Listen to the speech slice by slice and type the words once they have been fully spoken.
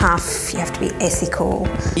tough, you have to be ethical.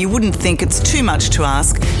 You wouldn't think it's too much to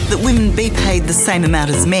ask that women be paid the same amount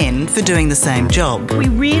as men for doing the same job. We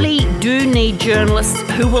really do need journalists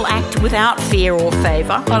who will act without fear or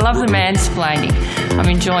favour. I love the mansplaining. I'm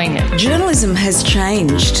enjoying it. Journalism has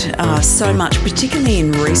changed so much, particularly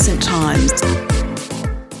in recent times.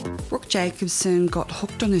 Brooke Jacobson got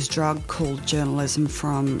hooked on this drug called journalism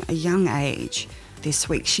from a young age. This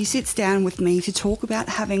week, she sits down with me to talk about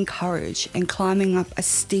having courage and climbing up a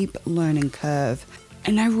steep learning curve.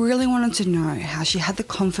 And I really wanted to know how she had the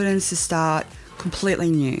confidence to start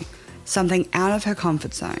completely new, something out of her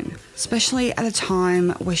comfort zone, especially at a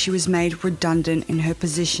time where she was made redundant in her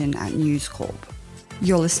position at News Corp.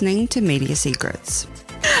 You're listening to Media Secrets.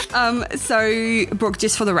 So, Brooke,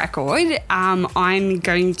 just for the record, I'm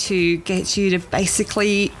going to get you to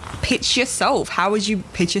basically pitch yourself. How would you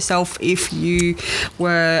pitch yourself if you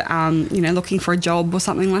were, looking for a job or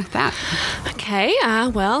something like that? Okay,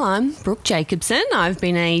 well, I'm Brooke Jacobson. I've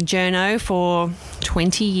been a journo for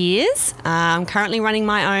 20 years. I'm currently running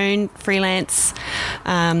my own freelance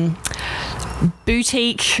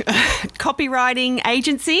boutique copywriting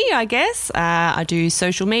agency, I guess. I do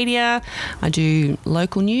social media. I do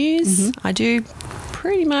local news. I do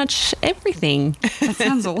pretty much everything. That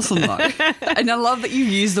sounds awesome, though. And I love that you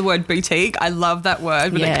use the word boutique. I love that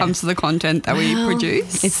word when it comes to the content that we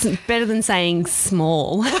produce. It's better than saying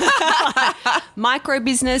small. Micro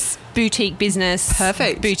business, boutique business.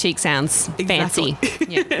 Perfect. Boutique sounds fancy.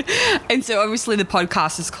 Yeah. And so obviously the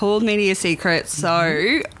podcast is called Media Secrets.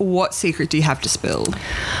 So what secret do you have to spill?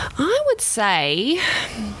 I would say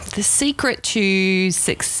the secret to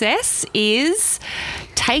success is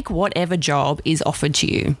take whatever job is offered to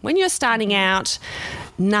you. When you're starting out,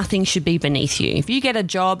 nothing should be beneath you. If you get a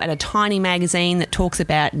job at a tiny magazine that talks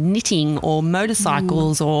about knitting or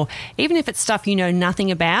motorcycles, or even if it's stuff you know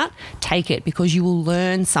nothing about, take it, because you will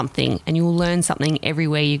learn something, and you will learn something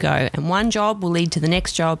everywhere you go. And one job will lead to the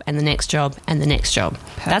next job and the next job and the next job.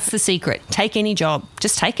 Perfect. That's the secret. Take any job.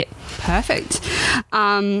 Just take it. Perfect.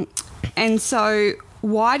 And so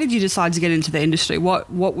why did you decide to get into the industry? What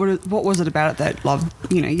was it about it that you loved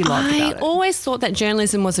about it? I always thought that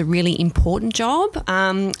journalism was a really important job.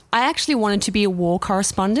 I actually wanted to be a war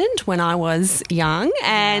correspondent when I was young,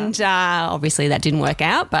 and obviously that didn't work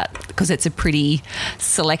out, but because it's a pretty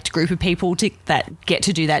select group of people that get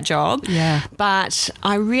to do that job. Yeah. But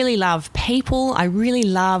I really love people. I really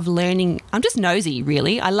love learning. I'm just nosy,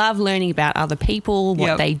 really. I love learning about other people,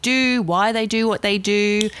 what they do, why they do what they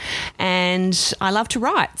do, and I love to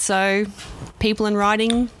write. So people and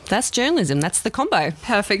writing, that's journalism. That's the combo.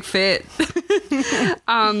 Perfect fit.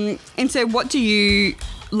 And so what do you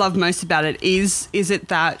love most about it? Is it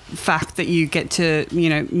that fact that you get to,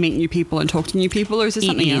 meet new people and talk to new people, or is there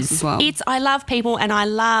something else as well? I love people, and I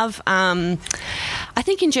love, I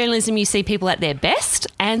think in journalism you see people at their best,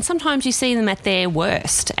 and sometimes you see them at their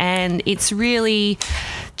worst, and it's really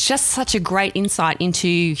just such a great insight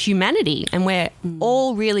into humanity, and we're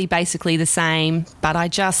all really basically the same, but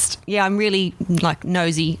I'm really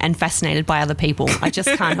nosy and fascinated by other people. I just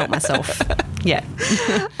can't help myself. Yeah.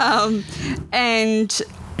 And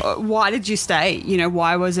why did you stay?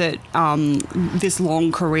 Why was it this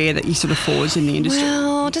long career that you sort of forged in the industry?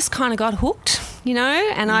 Well, just kind of got hooked,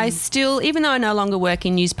 and I still, even though I no longer work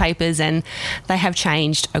in newspapers and they have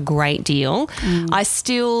changed a great deal,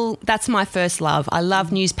 that's my first love. I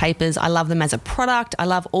love newspapers. I love them as a product. I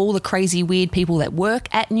love all the crazy, weird people that work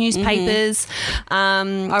at newspapers.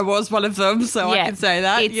 I was one of them, so I can say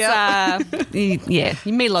that.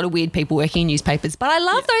 You meet a lot of weird people working in newspapers, but I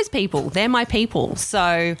love those people. They're my people.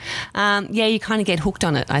 So, you kind of get hooked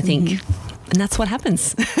on it, I think. And that's what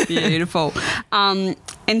happens. Beautiful.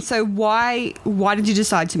 And so why did you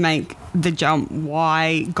decide to make the jump?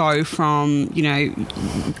 Why go from,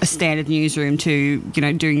 a standard newsroom to,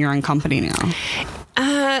 doing your own company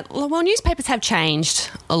now? Well, newspapers have changed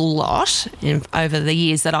a lot over the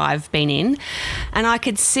years that I've been in. And I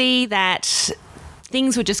could see that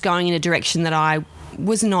things were just going in a direction that I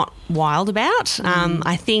was not wild about.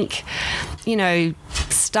 I think,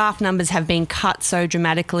 staff numbers have been cut so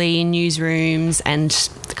dramatically in newsrooms, and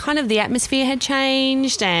kind of the atmosphere had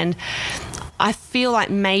changed, and I feel like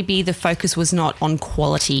maybe the focus was not on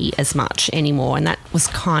quality as much anymore, and that was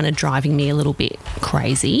kind of driving me a little bit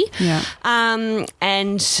crazy. Yeah.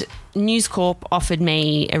 And News Corp offered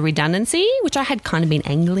me a redundancy, which I had kind of been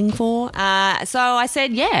angling for. So I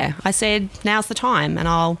said, now's the time, and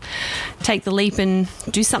I'll take the leap and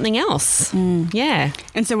do something else. Yeah.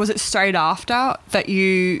 And so was it straight after that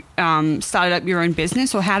you started up your own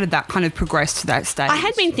business, or how did that kind of progress to that stage? I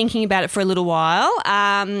had been thinking about it for a little while,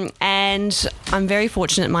 and I'm very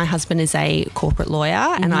fortunate my husband is a corporate lawyer,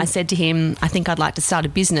 and I said to him, I think I'd like to start a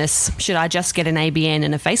business. Should I just get an ABN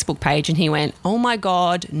and a Facebook page? And he went, oh my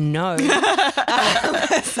God, no.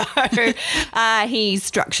 So he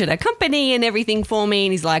structured a company and everything for me,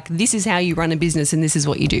 and he's like, this is how you run a business and this is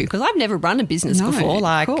what you do. Because I've never run a business before.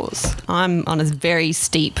 Like, of course. I'm on a very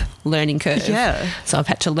steep learning curve. Yeah. So I've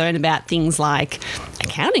had to learn about things like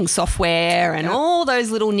accounting software and all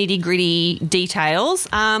those little nitty-gritty details.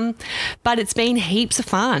 But it's been heaps of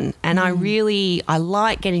fun, and I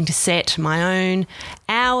like getting to set my own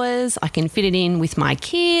hours. I can fit it in with my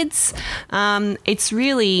kids. It's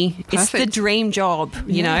the dream job,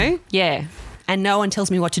 you know? Yeah. And no one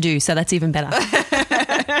tells me what to do, so that's even better.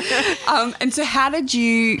 And so how did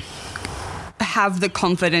you have the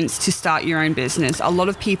confidence to start your own business? A lot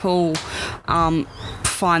of people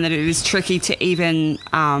find that it is tricky to even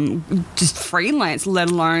just freelance,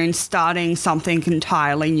 let alone starting something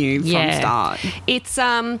entirely new from start. It's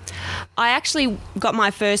I actually got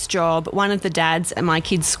my first job. One of the dads at my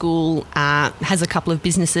kids' school has a couple of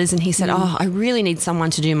businesses, and he said, oh, I really need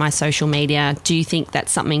someone to do my social media. Do you think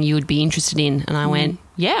that's something you would be interested in? And I went,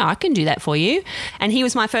 yeah, I can do that for you. And he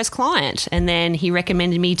was my first client. And then he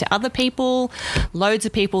recommended me to other people. Loads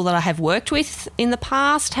of people that I have worked with in the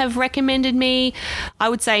past have recommended me. I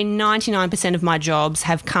would say 99% of my jobs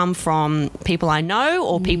have come from people I know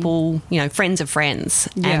or people, friends of friends.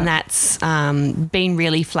 Yeah. And that's been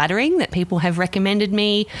really flattering that people have recommended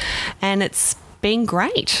me, and it's been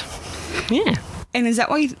great. Yeah. And is that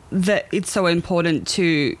why that it's so important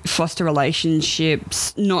to foster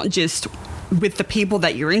relationships, not just with the people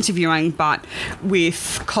that you're interviewing, but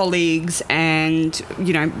with colleagues and,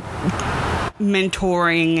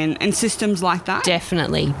 mentoring and systems like that?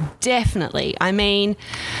 Definitely. I mean,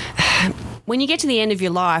 when you get to the end of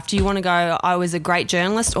your life, do you want to go, I was a great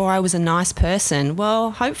journalist or I was a nice person?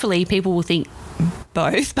 Well, hopefully people will think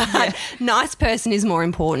both, but nice person is more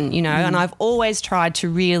important, and I've always tried to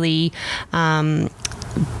really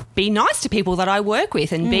be nice to people that I work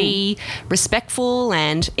with and be respectful.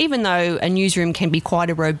 And even though a newsroom can be quite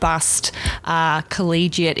a robust,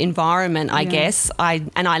 collegiate environment, I guess, I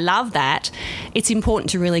love that, it's important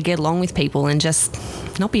to really get along with people and just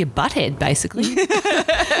not be a butthead, basically.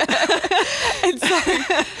 And so,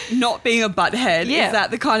 not being a butthead, is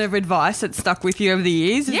that the kind of advice that stuck with you over the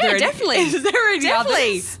years? Definitely. Is there any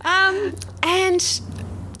others? And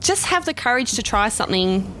just have the courage to try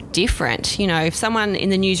something different. If someone in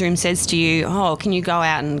the newsroom says to you, oh, can you go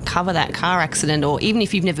out and cover that car accident? Or even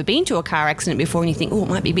if you've never been to a car accident before and you think, oh, it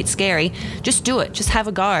might be a bit scary, just do it. Just have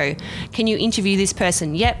a go. Can you interview this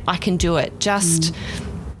person? Yep, I can do it. Just...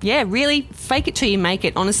 really fake it till you make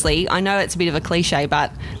it, honestly. I know it's a bit of a cliche,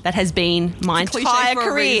 but that has been my entire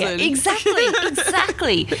career. Exactly.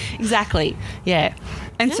 Yeah.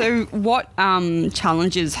 And so what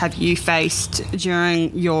challenges have you faced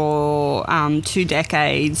during your 2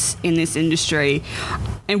 decades in this industry,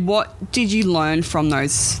 and what did you learn from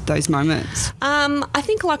those moments? I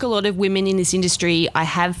think like a lot of women in this industry, I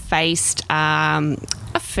have faced a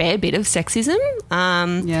fair bit of sexism.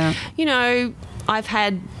 I've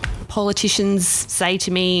had politicians say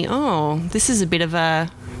to me, oh, this is a bit of a,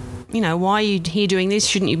 why are you here doing this?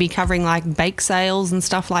 Shouldn't you be covering like bake sales and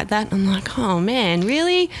stuff like that? I'm like, oh man,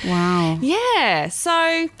 really? Wow. Yeah.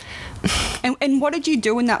 So... And what did you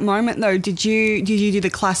do in that moment though? Did you do the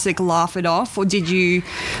classic laugh it off, or did you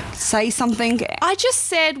say something? I just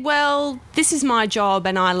said, well, this is my job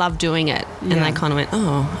and I love doing it. And they kind of went,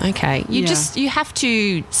 oh, okay. You have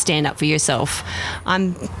to stand up for yourself.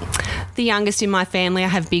 I'm the youngest in my family. I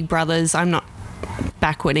have big brothers. I'm not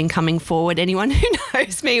backward in coming forward. Anyone who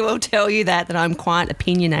knows me will tell you that I'm quite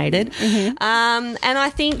opinionated. And I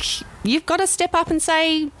think you've got to step up and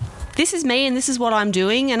say, this is me and this is what I'm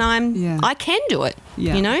doing, and I can do it,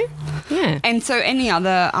 Yeah. And so any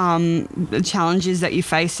other challenges that you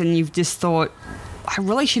face and you've just thought, I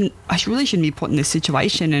really shouldn't be put in this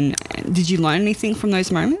situation, and did you learn anything from those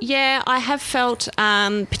moments? Yeah, I have felt,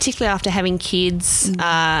 particularly after having kids,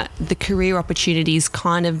 the career opportunities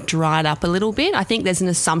kind of dried up a little bit. I think there's an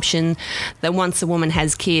assumption that once a woman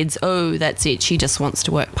has kids, oh, that's it, she just wants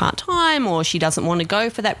to work part-time, or she doesn't want to go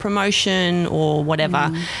for that promotion or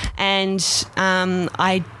whatever. And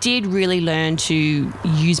I did really learn to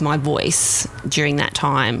use my voice during that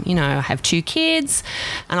time. I have 2 kids,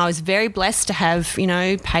 and I was very blessed to have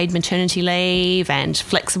of, paid maternity leave and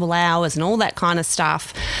flexible hours and all that kind of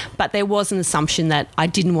stuff. But there was an assumption that I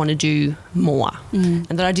didn't want to do more and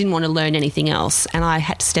that I didn't want to learn anything else. And I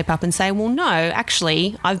had to step up and say, well, no,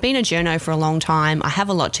 actually, I've been a journo for a long time. I have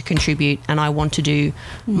a lot to contribute and I want to do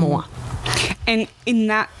more. And in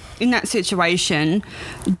that situation,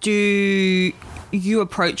 do you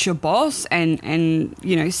approach your boss and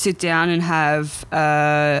sit down and have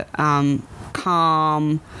a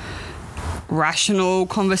calm, rational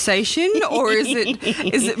conversation, or is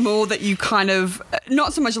it more that you kind of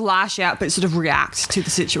not so much lash out but sort of react to the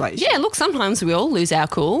situation? Yeah, look, sometimes we all lose our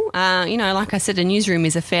cool. Like I said, a newsroom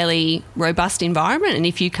is a fairly robust environment, and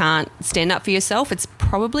if you can't stand up for yourself, it's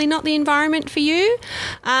probably not the environment for you.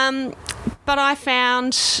 But I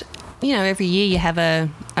found, every year you have a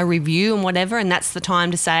review and whatever, and that's the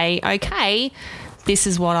time to say, okay, this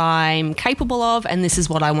is what I'm capable of and this is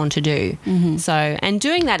what I want to do. So, and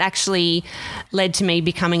doing that actually led to me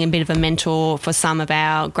becoming a bit of a mentor for some of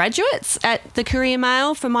our graduates at the Courier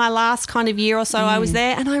Mail for my last kind of year or so I was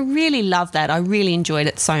there, and I really loved that. I really enjoyed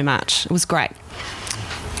it so much. It was great.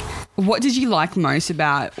 What did you like most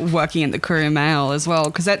about working at the Courier Mail as well?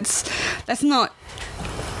 Because that's not,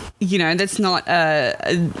 that's not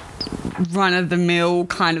a run-of-the-mill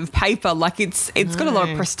kind of paper. Like it's got a lot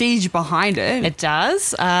of prestige behind it. It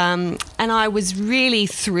does. And I was really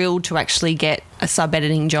thrilled to actually get a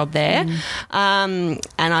sub-editing job there. And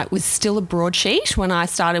I was still a broadsheet when I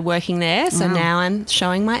started working there, so now I'm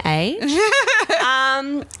showing my age.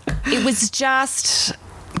 It was just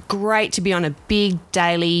great to be on a big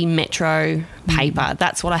daily metro paper.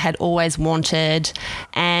 That's what I had always wanted,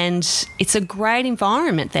 and it's a great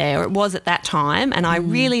environment there. It was at that time, and I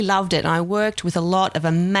really loved it. And I worked with a lot of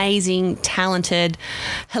amazing, talented,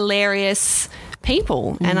 hilarious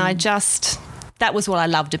people, and that was what I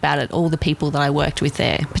loved about it, all the people that I worked with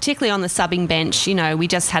there, particularly on the subbing bench. We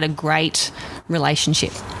just had a great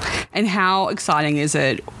relationship. And how exciting is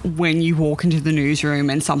it when you walk into the newsroom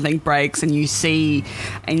and something breaks and you see,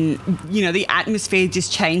 and the atmosphere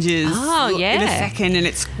just changes in a second, and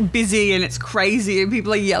it's busy and it's crazy and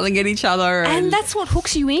people are yelling at each other. And that's what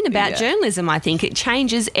hooks you in about journalism, I think. It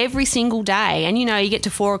changes every single day. And, you get to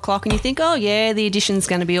 4 o'clock and you think, oh, yeah, the edition's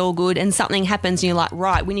going to be all good, and something happens and you're like,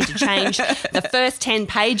 right, we need to change the first 10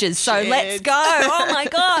 pages, so let's go. Oh, my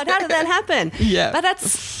God, how did that happen? Yeah. But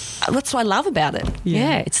that's what I love about it.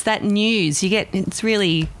 Yeah, it's that news. It's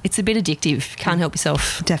a bit addictive. Can't help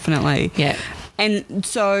yourself. Definitely. Yeah. And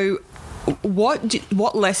so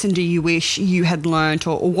what lesson do you wish you had learnt,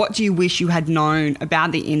 or what do you wish you had known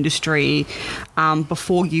about the industry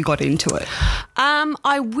before you got into it?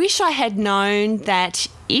 I wish I had known that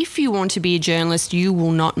if you want to be a journalist, you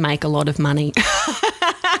will not make a lot of money.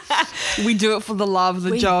 We do it for the love of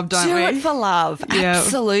the job, don't we? We do it for love. Yeah.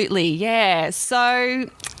 Absolutely, yeah. So,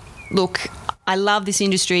 look, I love this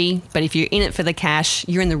industry, but if you're in it for the cash,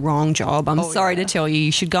 you're in the wrong job. I'm sorry to tell you.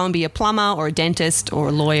 You should go and be a plumber or a dentist or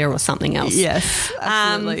a lawyer or something else. Yes,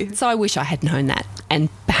 absolutely. So I wish I had known that and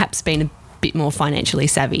perhaps been a bit more financially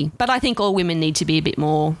savvy. But I think all women need to be a bit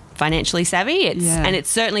more financially savvy. And it's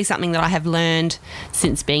certainly something that I have learned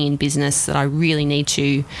since being in business, that I really need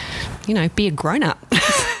to, be a grown-up.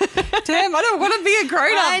 Damn, I don't want to be a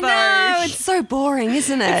grown-up, I know, it's so boring,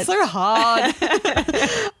 isn't it? It's so hard.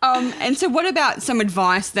 And so what about some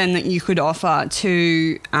advice then that you could offer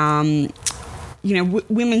to,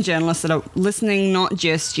 women journalists that are listening, not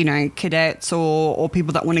just, cadets or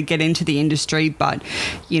people that want to get into the industry, but,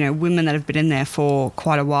 women that have been in there for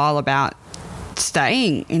quite a while, about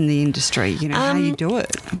staying in the industry, how you do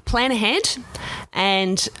it? Plan ahead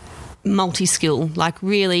and multi-skill. Like,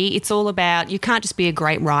 really, it's all about, you can't just be a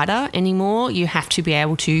great writer anymore. You have to be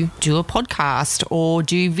able to do a podcast or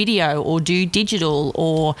do video or do digital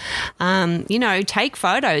or, take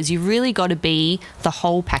photos. You've really got to be the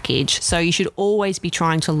whole package. So you should always be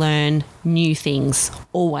trying to learn new things,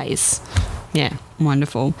 always. Yeah.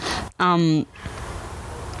 Wonderful. And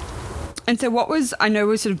so what was, I know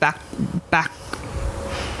we're sort of back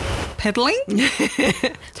pedaling.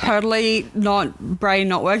 Totally brain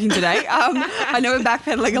not working today. I know we're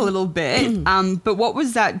backpedaling a little bit. But what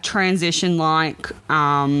was that transition like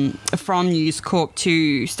from News Corp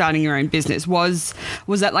to starting your own business? Was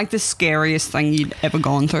that like the scariest thing you'd ever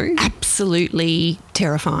gone through? Absolutely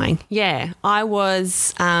terrifying. Yeah. I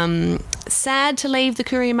was sad to leave the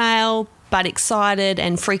Courier Mail, but excited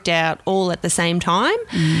and freaked out all at the same time.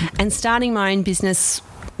 And starting my own business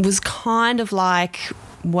was kind of like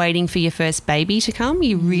waiting for your first baby to come.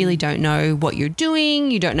 You really don't know what you're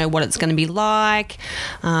doing. You don't know what it's going to be like.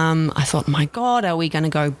 I thought, my God, are we going to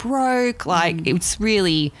go broke? Like,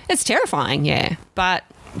 it's terrifying, yeah. But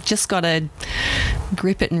just got to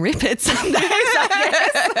grip it and rip it some days, I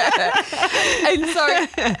And so,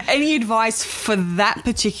 any advice for that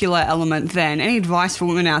particular element then? Any advice for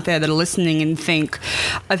women out there that are listening and think,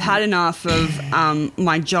 I've had enough of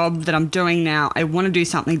my job that I'm doing now. I want to do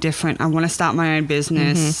something different. I want to start my own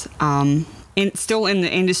business. Still in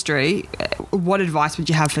the industry, what advice would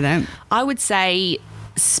you have for them? I would say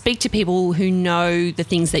speak to people who know the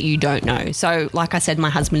things that you don't know. So, like I said, my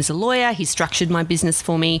husband is a lawyer. He structured my business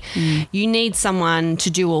for me. You need someone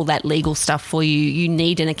to do all that legal stuff for you. You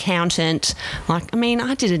need an accountant. I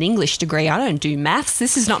did an English degree. I don't do maths.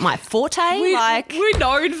 This is not my forte. We're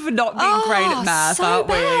known for not being great at math, aren't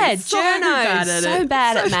we? So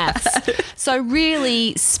bad at maths. So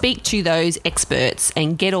really speak to those experts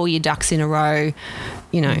and get all your ducks in a row.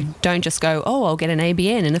 Don't just go, I'll get an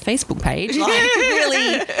ABN and a Facebook page. Really,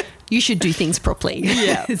 you should do things properly.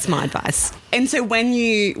 Yeah. It's my advice. And so when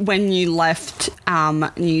you left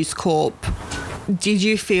News Corp, did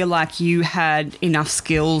you feel like you had enough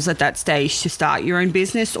skills at that stage to start your own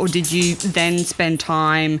business, or did you then spend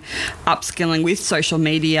time upskilling with social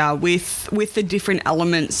media, with the different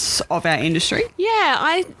elements of our industry?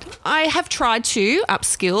 Yeah, I have tried to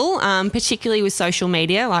upskill, particularly with social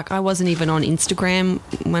media. I wasn't even on Instagram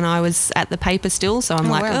when I was at the paper still, so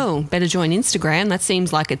I'm better join Instagram. That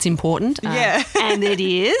seems like it's important. Yeah. And it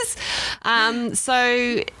is.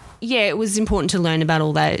 Yeah, it was important to learn about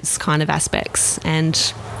all those kind of aspects and,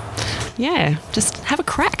 just have a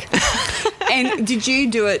crack. And did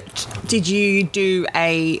you do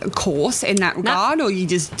a course in that regard, or you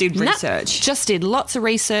just did research? Just did lots of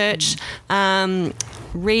research.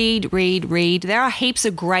 Read. There are heaps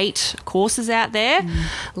of great courses out there.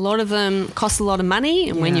 A lot of them cost a lot of money,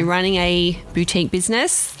 and when you're running a boutique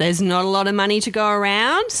business, there's not a lot of money to go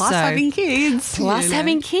around. Plus having kids.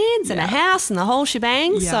 And a house and the whole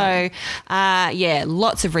shebang. Yeah. So,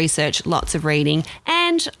 lots of research, lots of reading.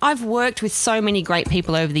 And I've worked with so many great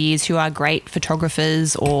people over the years who are great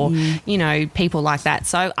photographers or, people like that.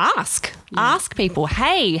 So ask people,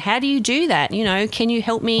 hey, how do you do that? Can you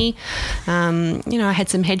help me? I had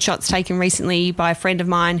some headshots taken recently by a friend of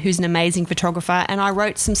mine who's an amazing photographer, and I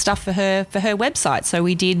wrote some stuff for her website. So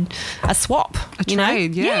we did a swap. A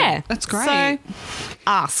trade, yeah. That's great. So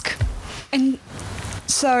ask. And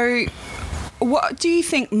so what do you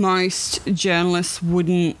think most journalists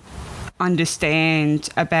wouldn't understand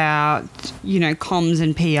about, comms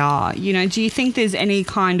and PR? Do you think there's any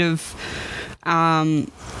kind of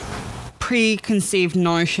preconceived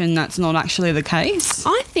notion that's not actually the case?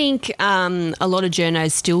 I think a lot of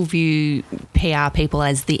journos still view PR people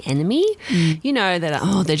as the enemy.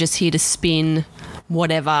 That they're just here to spin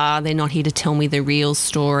whatever. They're not here to tell me the real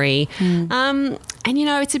story. And,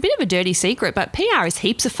 it's a bit of a dirty secret, but PR is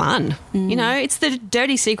heaps of fun. It's the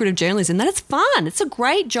dirty secret of journalism that it's fun. It's a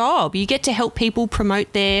great job. You get to help people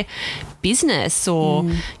promote their business or,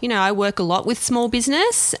 I work a lot with small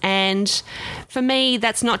business, and for me,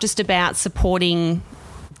 that's not just about supporting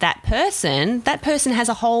that person has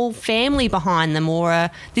a whole family behind them,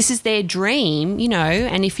 or this is their dream,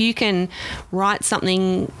 and if you can write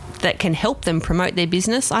something that can help them promote their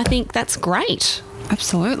business, I think that's great.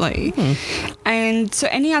 Absolutely. And so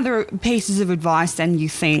any other pieces of advice then you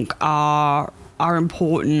think are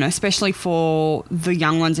important, especially for the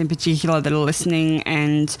young ones in particular that are listening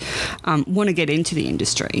and want to get into the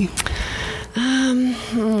industry?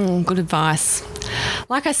 Good advice.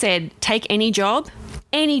 Like I said, take any job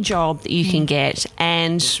that you can get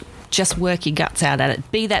and just work your guts out at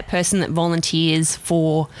it. Be that person that volunteers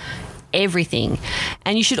for everything.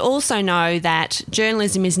 And you should also know that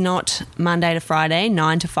journalism is not Monday to Friday,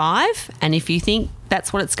 9 to 5. And if you think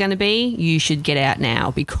that's what it's going to be, you should get out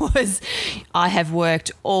now, because I have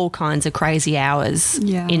worked all kinds of crazy hours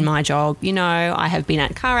in my job. I have been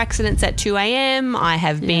at car accidents at 2 a.m. I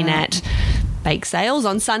have been at bake sales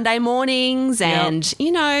on Sunday mornings, and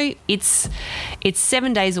it's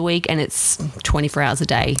 7 days a week and it's 24 hours a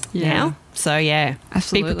day now. So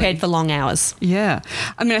absolutely, be prepared for long hours. Yeah,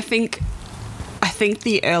 I mean, I think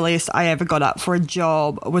the earliest I ever got up for a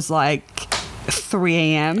job was like 3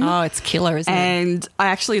 a.m. Oh, it's killer, isn't it? And I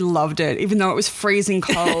actually loved it. Even though it was freezing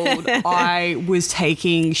cold, I was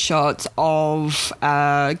taking shots of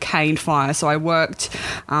cane fire. So I worked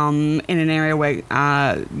in an area where,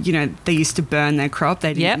 they used to burn their crop.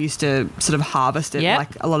 They didn't used to sort of harvest it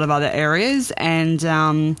like a lot of other areas.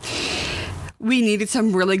 And we needed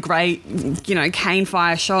some really great, cane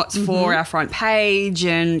fire shots for our front page,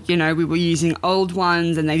 and, we were using old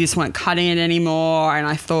ones and they just weren't cutting it anymore. And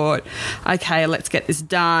I thought, okay, let's get this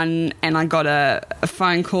done. And I got a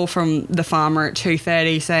phone call from the farmer at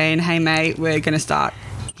 2:30 saying, hey, mate, we're going to start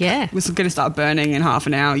Yeah. was going to start burning in half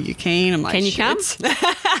an hour. You keen? I'm like, Can you come?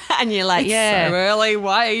 And you're like, yeah. So early.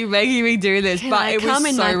 Why are you making me do this? Can I it come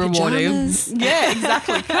was in so my rewarding. pajamas? Yeah,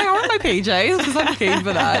 exactly. Can I wear my PJs? Because I'm keen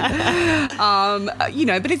for that.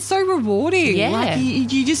 But it's so rewarding. Yeah. Like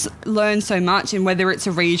you just learn so much, and whether it's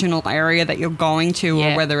a regional area that you're going to,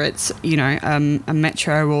 Yeah. or whether it's a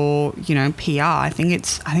metro or PR, I think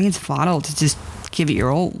it's vital to just give it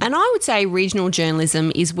your all. And I would say regional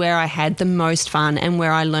journalism is where I had the most fun and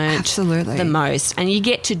where I learned Absolutely. the most. And you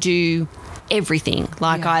get to do everything.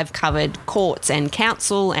 Like Yeah. I've covered courts and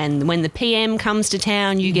council, and when the PM comes to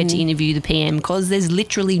town, you get to interview the PM because there's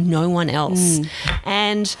literally no one else.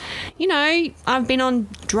 And, I've been on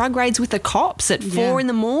drug raids with the cops at 4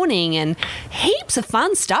 a.m. and heaps of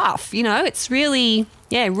fun stuff. It's really...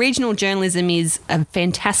 Yeah, regional journalism is a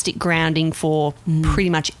fantastic grounding for pretty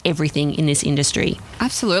much everything in this industry.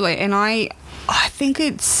 Absolutely, and I think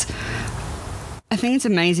it's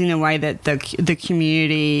amazing the way that the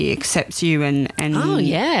community accepts you and Oh,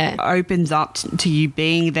 yeah. opens up to you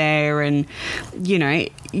being there, and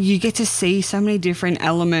you get to see so many different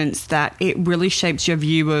elements that it really shapes your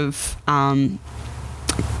view of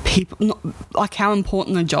people, like how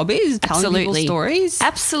important the job is, telling people stories.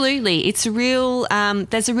 Absolutely. It's a real,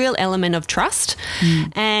 there's a real element of trust.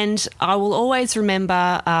 And I will always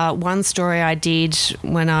remember one story I did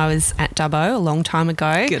when I was at Dubbo a long time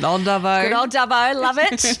ago. Good old Dubbo. Good old Dubbo, love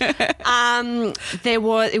it.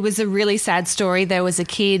 It was a really sad story. There was a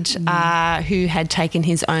kid who had taken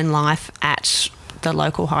his own life at the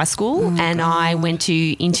local high school, and I went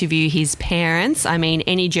to interview his parents. I mean,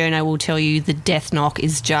 any journo will tell you the death knock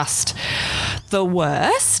is just the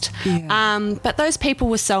worst. Yeah. But those people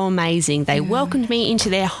were so amazing. They welcomed me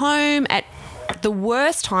into their home at the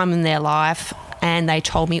worst time in their life, and they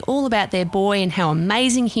told me all about their boy and how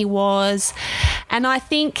amazing he was. And I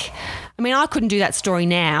couldn't do that story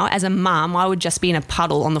now. As a mum, I would just be in a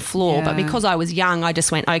puddle on the floor. Yeah. But because I was young, I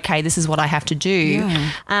just went, okay, this is what I have to do.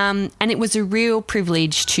 Yeah. And it was a real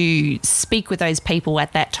privilege to speak with those people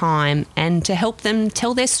at that time and to help them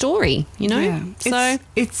tell their story, Yeah. So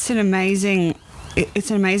it's an amazing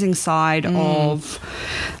side of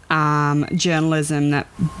journalism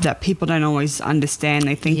that people don't always understand.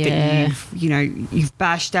 They think that you've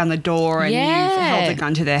bashed down the door and you've held a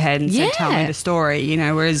gun to their head and said, "Tell me the story."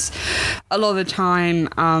 Whereas a lot of the time,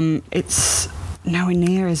 it's nowhere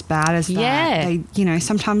near as bad as that. Yeah. They,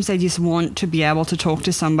 sometimes they just want to be able to talk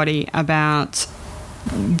to somebody about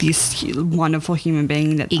this wonderful human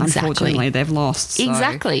being that unfortunately they've lost. So.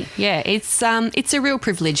 Exactly. Yeah. It's a real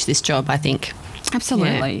privilege, this job, I think.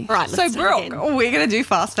 Absolutely. Yeah. All right, so let's start Brooke, we're going to do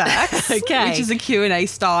Fast Facts, Okay. which is a Q&A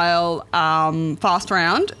style fast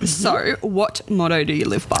round. So what motto do you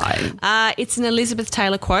live by? It's an Elizabeth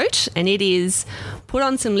Taylor quote, and it is, put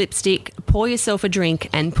on some lipstick, pour yourself a drink,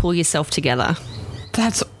 and pull yourself together.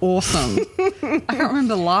 That's awesome. I can't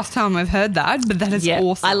remember the last time I've heard that, but that is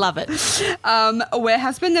awesome. I love it. Where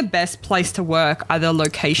has been the best place to work, either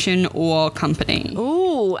location or company?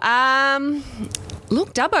 Ooh,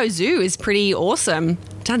 look, Dubbo Zoo is pretty awesome.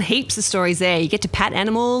 Done heaps of stories there. You get to pat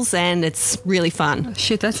animals and it's really fun.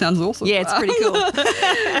 Shit, that sounds awesome. Yeah, it's pretty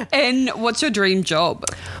cool. And what's your dream job?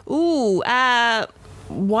 Ooh,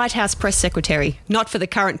 White House press secretary. Not for the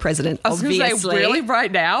current president, I was going to say, really,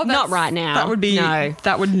 right now? Not right now. That would be no.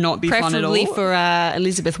 That would not be fun at all. Preferably for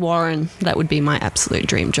Elizabeth Warren. That would be my absolute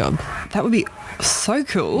dream job. That would be so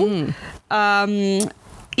cool.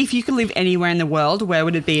 If you could live anywhere in the world, where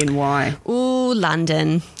would it be and why? Ooh,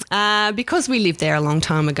 London. Because we lived there a long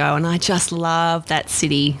time ago and I just love that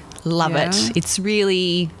city. Love it.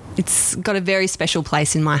 It's got a very special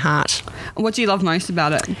place in my heart. What do you love most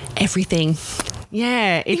about it? Everything.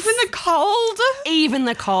 Yeah. Even the cold? Even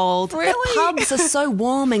the cold. Really? The pubs are so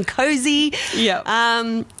warm and cozy. Yeah.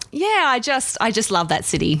 I just love that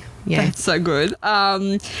city. Yeah. That's so good.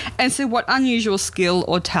 And so what unusual skill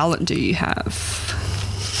or talent do you have?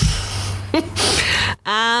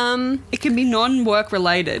 It can be non-work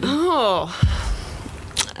related.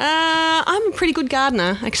 I'm a pretty good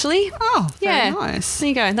gardener, actually. Oh, very nice. There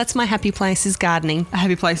you go. That's my happy place, is gardening. A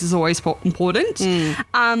happy place is always important.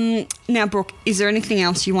 Now, Brooke, is there anything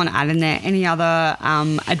else you want to add in there? Any other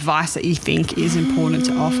advice that you think is important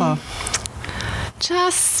to offer?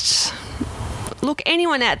 Just... Look,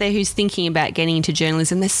 anyone out there who's thinking about getting into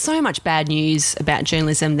journalism, there's so much bad news about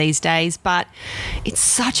journalism these days, but it's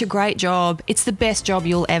such a great job. It's the best job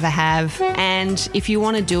you'll ever have. And if you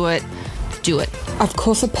want to do it, do it. Of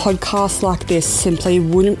course, a podcast like this simply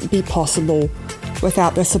wouldn't be possible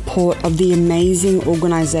without the support of the amazing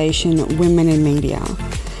organisation Women in Media,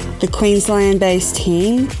 the Queensland-based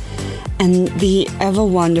team, and the ever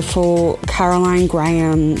wonderful Caroline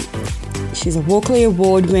Graham. She's a Walkley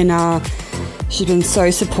Award winner. She's been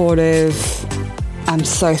so supportive. I'm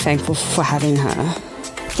so thankful for having her.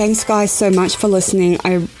 Thanks guys so much for listening.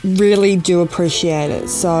 I really do appreciate it.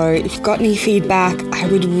 So if you've got any feedback, I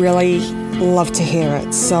would really love to hear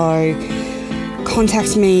it. So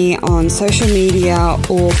contact me on social media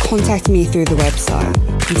or contact me through the website.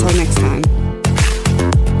 Until next time.